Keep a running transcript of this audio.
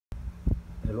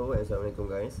Hello and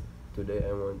Assalamualaikum guys. Today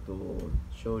I want to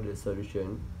show the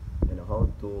solution and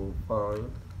how to find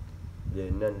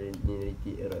the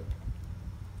non-linearity error.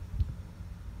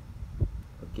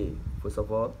 Okay, first of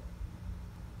all,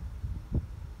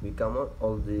 we come out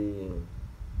all the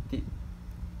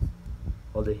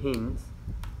hints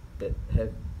that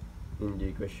have in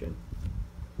the equation.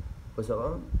 First of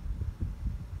all,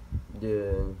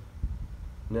 the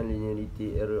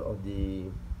non-linearity error of the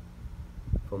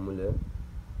formula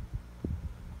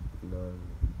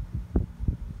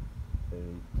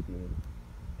non-linearity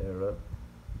error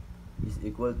is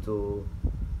equal to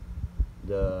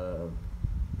the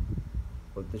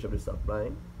voltage of the supply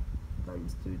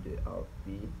times to the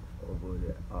RP over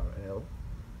the RL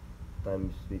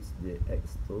times with the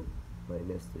X2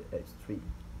 minus the X3.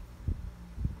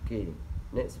 Okay,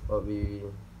 next what we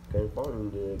can find in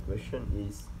the equation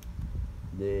is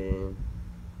the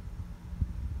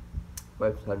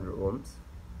 500 ohms.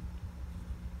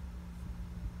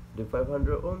 The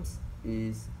 500 ohms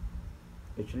is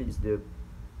actually the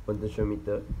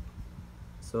potentiometer.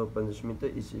 So potentiometer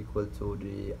is equal to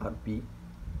the RP.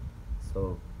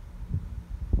 So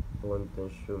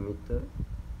potentiometer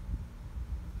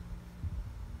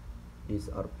is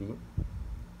RP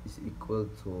is equal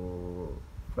to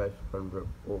 500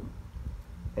 ohm.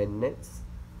 And next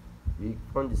we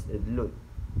found this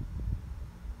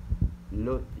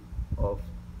load of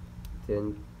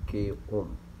 10k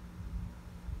ohm.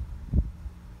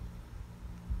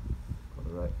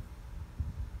 Alright,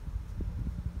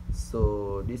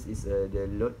 so this is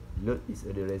the load is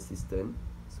the resistance,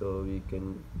 so we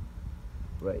can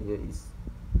write here is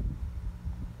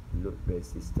load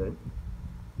resistance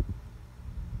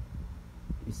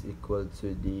is equal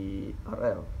to the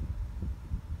RL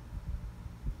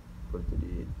equal to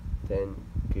the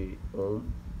 10k ohm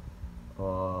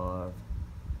or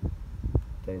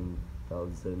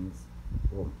 10,000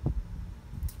 ohm.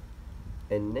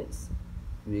 And next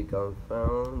we can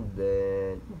find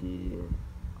that the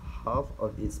half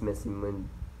of its maximum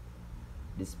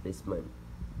displacement,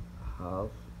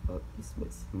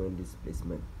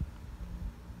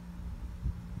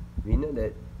 we know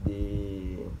that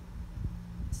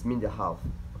it's mean the half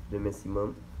of the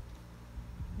maximum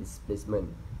displacement,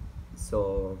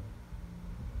 so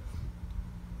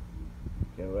you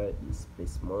can write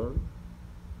displacement.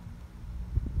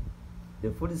 The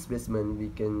full displacement we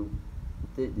can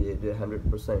take the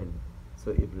 100%.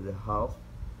 So if the half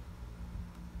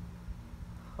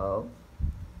of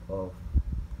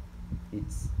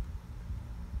its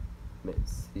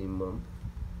maximum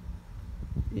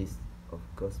is, of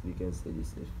course we can say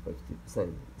this is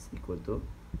 50%, is equal to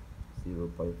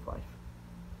 0.5.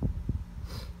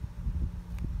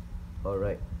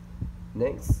 Alright,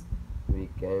 next we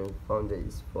can find that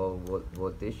it's for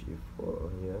voltage. If for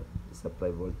here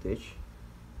supply voltage.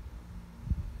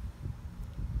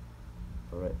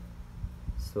 Alright,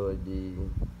 so the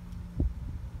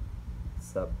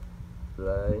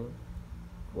supply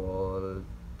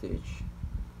voltage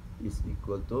is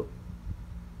equal to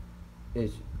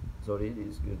is equal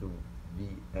to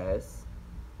Vs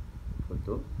equal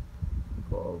to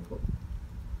 4 volt.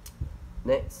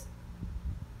 Next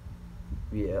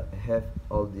we have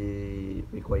all the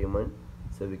requirement,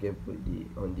 so we can put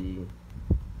on the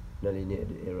nonlinear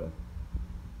error.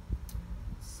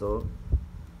 So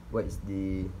what is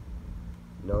the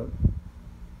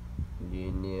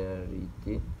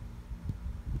non-linearity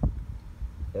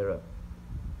error?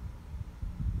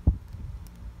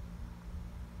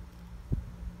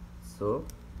 So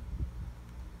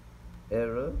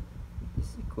error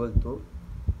is equal to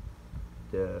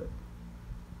the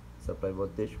supply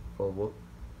voltage 4 volt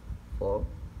 4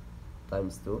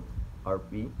 times 2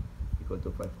 RP equal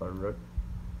to 500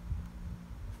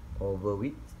 over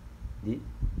with the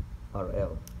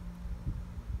RL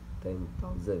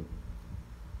 10,000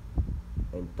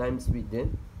 and times with the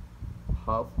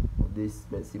half of this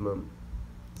maximum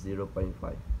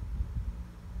 0.5.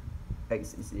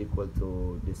 X is equal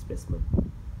to displacement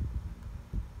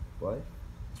 3.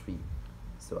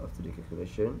 So after the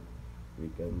calculation we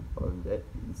can find that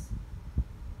is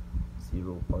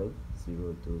 0.025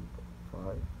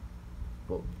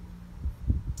 volt.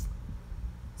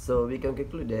 So we can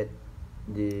conclude that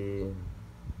the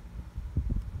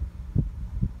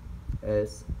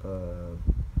as a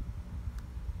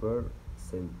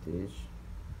percentage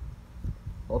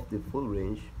of the full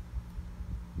range,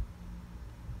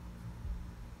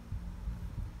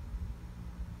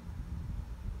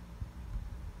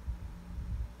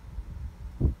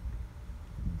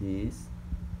 this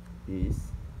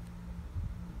is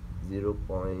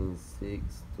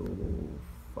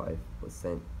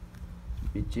 0.625%,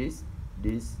 which is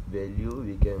this value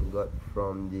we can got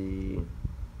from the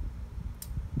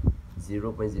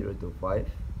 0.025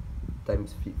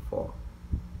 times feed 4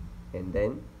 and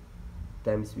then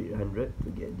times with 100 to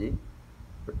get the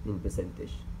in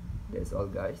percentage. That's all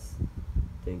guys.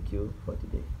 Thank you for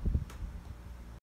today.